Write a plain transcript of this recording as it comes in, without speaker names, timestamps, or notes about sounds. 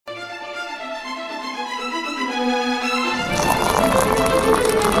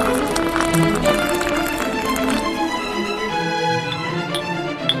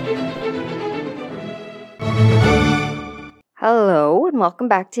welcome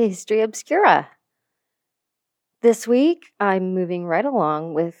back to History Obscura. This week, I'm moving right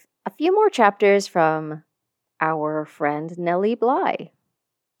along with a few more chapters from our friend Nellie Bly.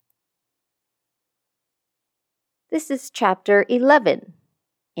 This is chapter 11,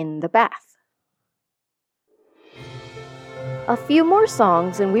 In the Bath. A few more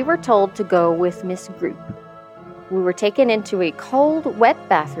songs and we were told to go with Miss Group. We were taken into a cold, wet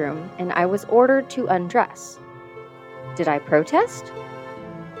bathroom and I was ordered to undress. Did I protest?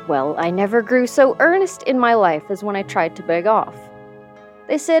 Well, I never grew so earnest in my life as when I tried to beg off.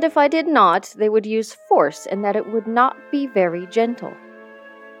 They said if I did not, they would use force and that it would not be very gentle.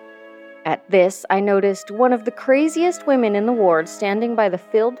 At this, I noticed one of the craziest women in the ward standing by the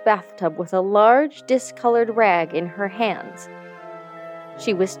filled bathtub with a large, discolored rag in her hands.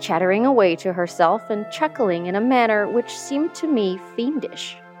 She was chattering away to herself and chuckling in a manner which seemed to me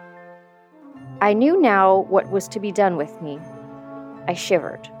fiendish. I knew now what was to be done with me. I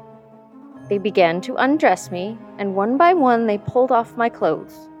shivered. They began to undress me, and one by one they pulled off my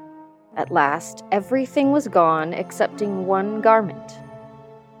clothes. At last, everything was gone excepting one garment.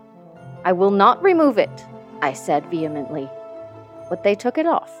 "I will not remove it," I said vehemently, but they took it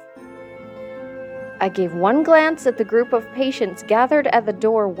off. I gave one glance at the group of patients gathered at the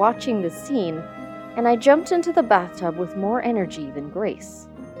door watching the scene, and I jumped into the bathtub with more energy than grace.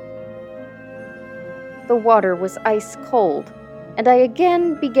 The water was ice cold, and I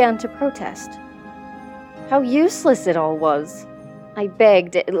again began to protest. How useless it all was. I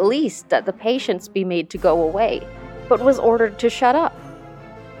begged at least that the patients be made to go away, but was ordered to shut up.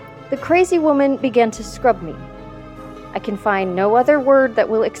 The crazy woman began to scrub me. I can find no other word that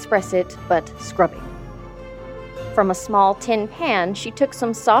will express it but scrubbing. From a small tin pan, she took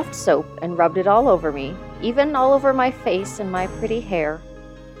some soft soap and rubbed it all over me, even all over my face and my pretty hair.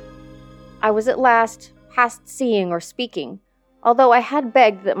 I was at last past seeing or speaking, although I had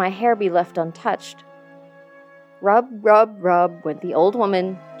begged that my hair be left untouched. Rub, rub, rub, went the old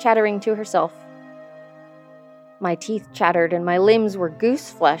woman, chattering to herself. My teeth chattered and my limbs were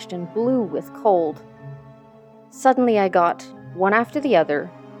goose-fleshed and blue with cold. Suddenly I got, one after the other,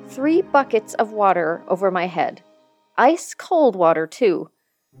 3 buckets of water over my head. Ice-cold water, too,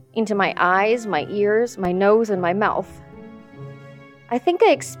 into my eyes, my ears, my nose, and my mouth. I think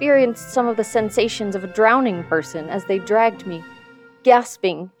I experienced some of the sensations of a drowning person as they dragged me,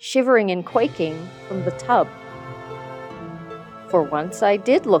 gasping, shivering, and quaking, from the tub. For once I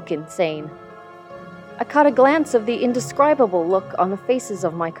did look insane. I caught a glance of the indescribable look on the faces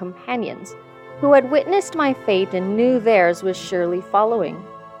of my companions, who had witnessed my fate and knew theirs was surely following.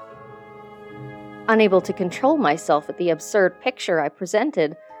 Unable to control myself at the absurd picture I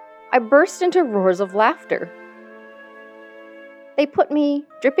presented, I burst into roars of laughter. They put me,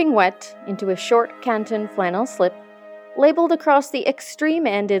 dripping wet, into a short canton flannel slip, labeled across the extreme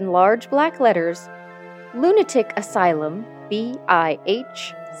end in large black letters, Lunatic Asylum,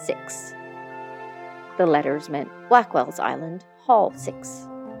 BIH 6. The letters meant Blackwell's Island, Hall 6.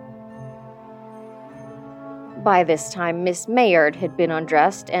 By this time, Miss Maynard had been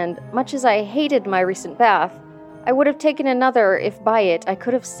undressed, and much as I hated my recent bath, I would have taken another if by it I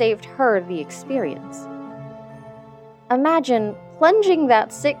could have saved her the experience. Imagine plunging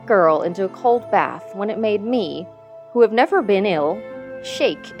that sick girl into a cold bath when it made me, who have never been ill,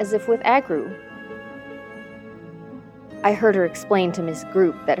 shake as if with ague. I heard her explain to Miss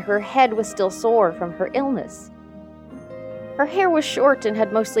Group that her head was still sore from her illness. Her hair was short and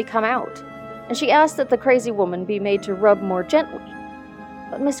had mostly come out, and she asked that the crazy woman be made to rub more gently.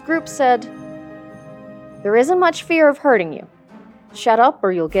 But Miss Group said, "There isn't much fear of hurting you. Shut up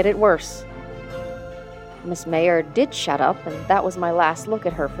or you'll get it worse." Miss Maynard did shut up, and that was my last look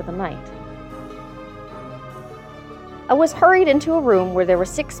at her for the night. I was hurried into a room where there were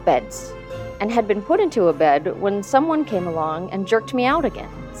 6 beds, and had been put into a bed when someone came along and jerked me out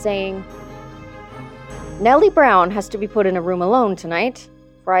again, saying, "Nellie Brown has to be put in a room alone tonight,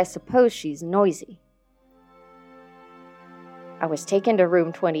 for I suppose she's noisy." I was taken to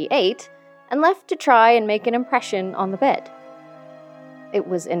room 28 and left to try and make an impression on the bed. It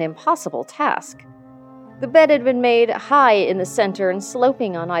was an impossible task. The bed had been made high in the center and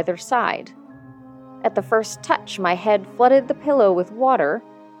sloping on either side. At the first touch, my head flooded the pillow with water,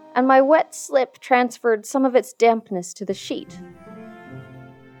 and my wet slip transferred some of its dampness to the sheet.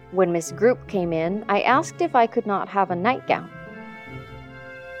 When Miss Group came in, I asked if I could not have a nightgown.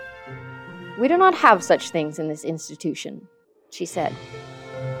 "We do not have such things in this institution," she said.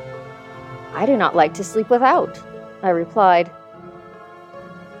 "I do not like to sleep without," I replied.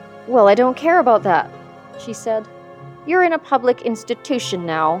 "Well, I don't care about that," she said. "You're in a public institution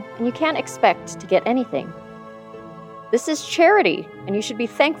now, and you can't expect to get anything." This is charity, and you should be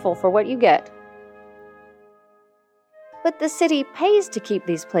thankful for what you get." "But the city pays to keep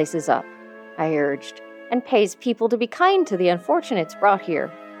these places up," I urged, "and pays people to be kind to the unfortunates brought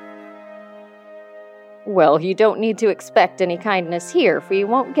here." "Well, you don't need to expect any kindness here, for you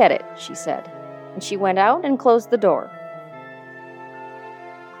won't get it," she said, and she went out and closed the door.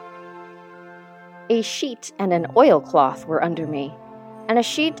 A sheet and an oilcloth were under me, and a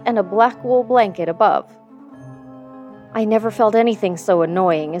sheet and a black wool blanket above. I never felt anything so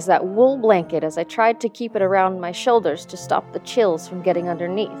annoying as that wool blanket as I tried to keep it around my shoulders to stop the chills from getting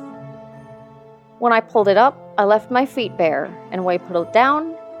underneath. When I pulled it up, I left my feet bare, and when I pulled it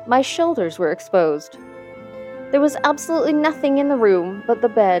down, my shoulders were exposed. There was absolutely nothing in the room but the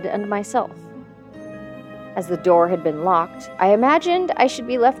bed and myself. As the door had been locked, I imagined I should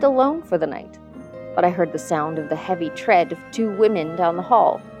be left alone for the night, but I heard the sound of the heavy tread of 2 women down the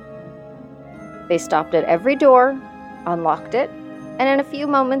hall. They stopped at every door, unlocked it, and in a few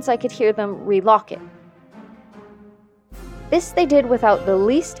moments I could hear them relock it. This they did without the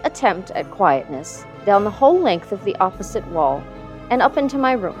least attempt at quietness, down the whole length of the opposite wall, and up into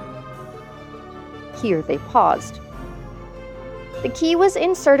my room. Here they paused. The key was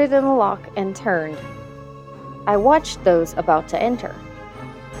inserted in the lock and turned. I watched those about to enter.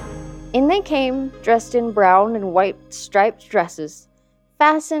 In they came, dressed in brown and white striped dresses,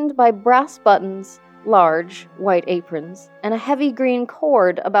 fastened by brass buttons, large white aprons, and a heavy green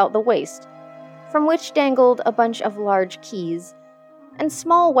cord about the waist, from which dangled a bunch of large keys and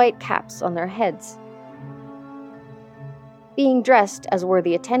small white caps on their heads. Being dressed as were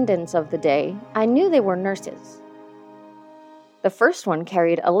the attendants of the day, I knew they were nurses. The first one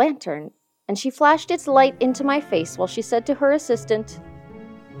carried a lantern, and she flashed its light into my face while she said to her assistant,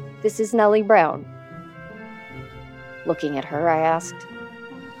 "This is Nellie Brown." Looking at her, I asked,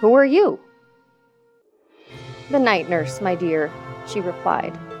 "Who are you?" "The night nurse, my dear," she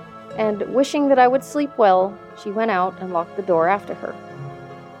replied, and wishing that I would sleep well, she went out and locked the door after her.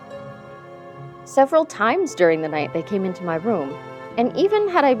 Several times during the night they came into my room, and even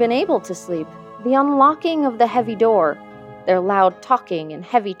had I been able to sleep, the unlocking of the heavy door, their loud talking and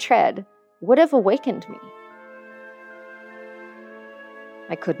heavy tread, would have awakened me.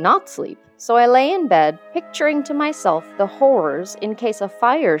 I could not sleep, so I lay in bed, picturing to myself the horrors in case a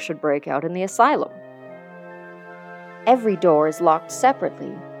fire should break out in the asylum. Every door is locked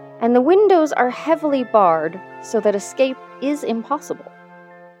separately, and the windows are heavily barred so that escape is impossible.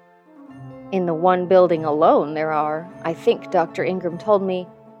 In the one building alone there are, I think Dr. Ingram told me,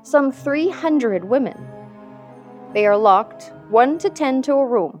 some 300 women. They are locked, 1 to 10 to a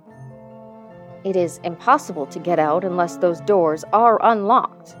room. It is impossible to get out unless those doors are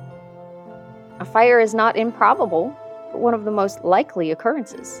unlocked. A fire is not improbable, but one of the most likely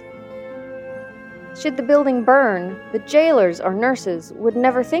occurrences. Should the building burn, the jailers or nurses would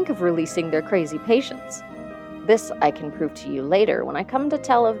never think of releasing their crazy patients. This I can prove to you later when I come to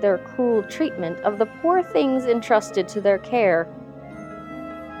tell of their cruel treatment of the poor things entrusted to their care.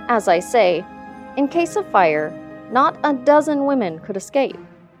 As I say, in case of fire, not a dozen women could escape.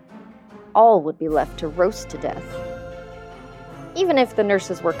 All would be left to roast to death. Even if the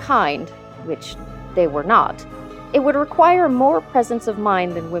nurses were kind, which they were not, it would require more presence of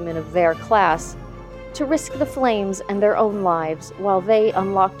mind than women of their class to risk the flames and their own lives while they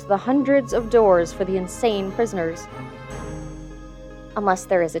unlocked the hundreds of doors for the insane prisoners. Unless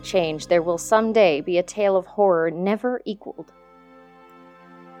there is a change, there will someday be a tale of horror never equaled.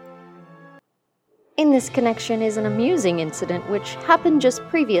 In this connection is an amusing incident which happened just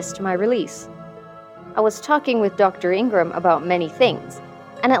previous to my release. I was talking with Dr. Ingram about many things,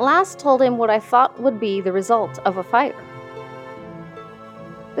 and at last told him what I thought would be the result of a fire.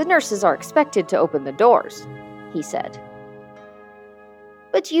 "The nurses are expected to open the doors," he said.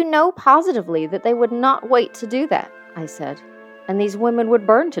 "But you know positively that they would not wait to do that," I said, "and these women would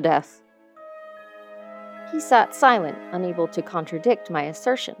burn to death." He sat silent, unable to contradict my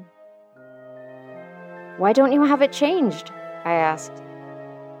assertion. "Why don't you have it changed?" I asked.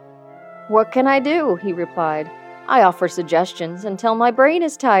 "What can I do?" he replied. "I offer suggestions until my brain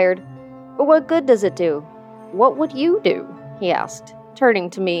is tired. But what good does it do? What would you do?" he asked. Turning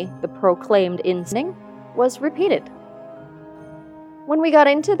to me, the proclaimed instinct was repeated. When we got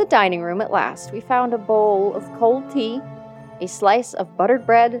into the dining room at last, we found a bowl of cold tea, a slice of buttered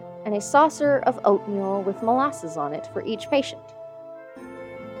bread, and a saucer of oatmeal with molasses on it for each patient.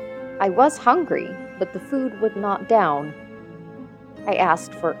 I was hungry, but the food would not down. I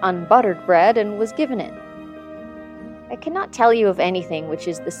asked for unbuttered bread and was given it. I cannot tell you of anything which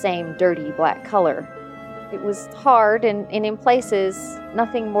is the same dirty black color. It was hard and in places,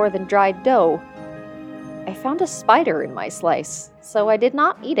 nothing more than dried dough. I found a spider in my slice, so I did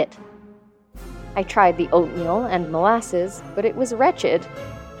not eat it. I tried the oatmeal and molasses, but it was wretched,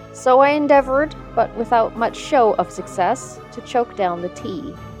 so I endeavored, but without much show of success, to choke down the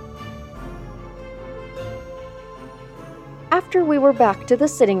tea. After we were back to the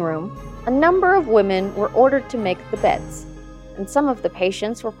sitting room, a number of women were ordered to make the beds, and some of the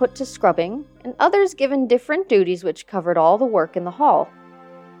patients were put to scrubbing, and others given different duties which covered all the work in the hall.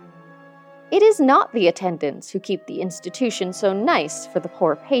 It is not the attendants who keep the institution so nice for the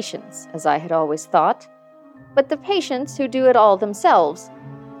poor patients, as I had always thought, but the patients who do it all themselves,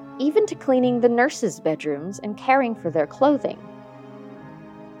 even to cleaning the nurses' bedrooms and caring for their clothing.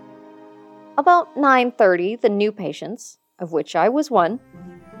 About 9:30, the new patients, of which I was one,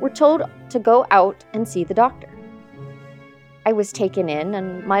 were told to go out and see the doctor. I was taken in,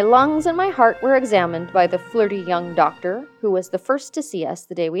 and my lungs and my heart were examined by the flirty young doctor who was the first to see us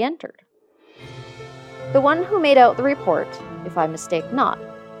the day we entered. The one who made out the report, if I mistake not,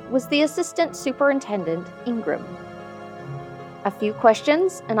 was the assistant superintendent, Ingram. A few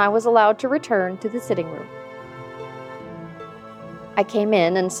questions, and I was allowed to return to the sitting room. I came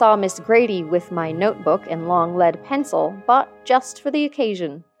in and saw Miss Grady with my notebook and long lead pencil, bought just for the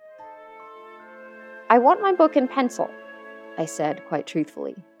occasion. "I want my book and pencil," I said quite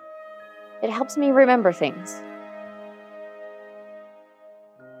truthfully. "It helps me remember things."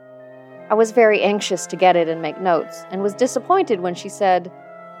 I was very anxious to get it and make notes, and was disappointed when she said,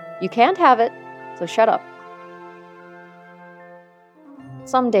 "You can't have it, so shut up."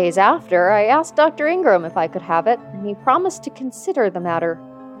 Some days after, I asked Dr. Ingram if I could have it, and he promised to consider the matter.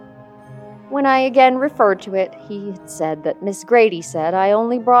 When I again referred to it, he had said that Miss Grady said I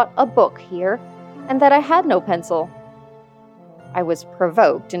only brought a book here, and that I had no pencil. I was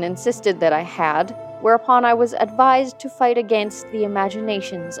provoked and insisted that I had, whereupon I was advised to fight against the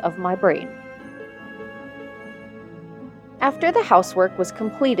imaginations of my brain. After the housework was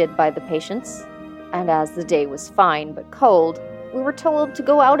completed by the patients, and as the day was fine but cold, we were told to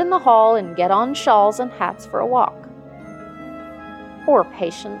go out in the hall and get on shawls and hats for a walk. Poor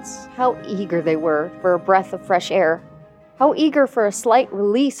patients, how eager they were for a breath of fresh air, how eager for a slight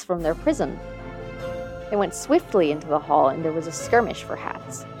release from their prison. They went swiftly into the hall, and there was a skirmish for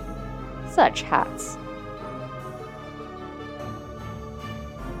hats. Such hats.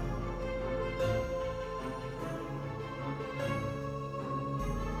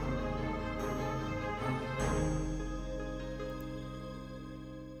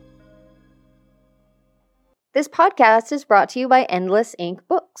 This podcast is brought to you by Endless Ink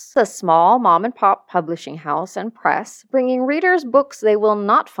Books, a small mom-and-pop publishing house and press, bringing readers books they will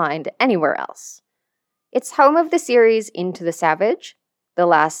not find anywhere else. It's home of the series Into the Savage, The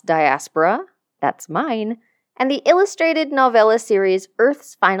Last Diaspora, that's mine, and the illustrated novella series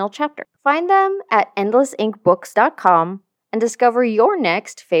Earth's Final Chapter. Find them at endlessinkbooks.com and discover your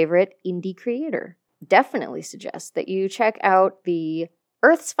next favorite indie creator. Definitely suggest that you check out the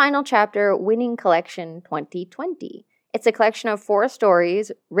Earth's Final Chapter Winning Collection 2020. It's a collection of 4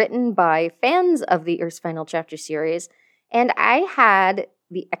 stories written by fans of the Earth's Final Chapter series, and I had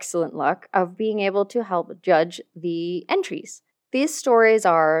the excellent luck of being able to help judge the entries. These stories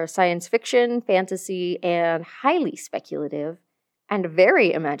are science fiction, fantasy, and highly speculative, and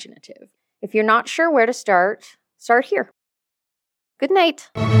very imaginative. If you're not sure where to start here. Good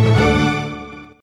night.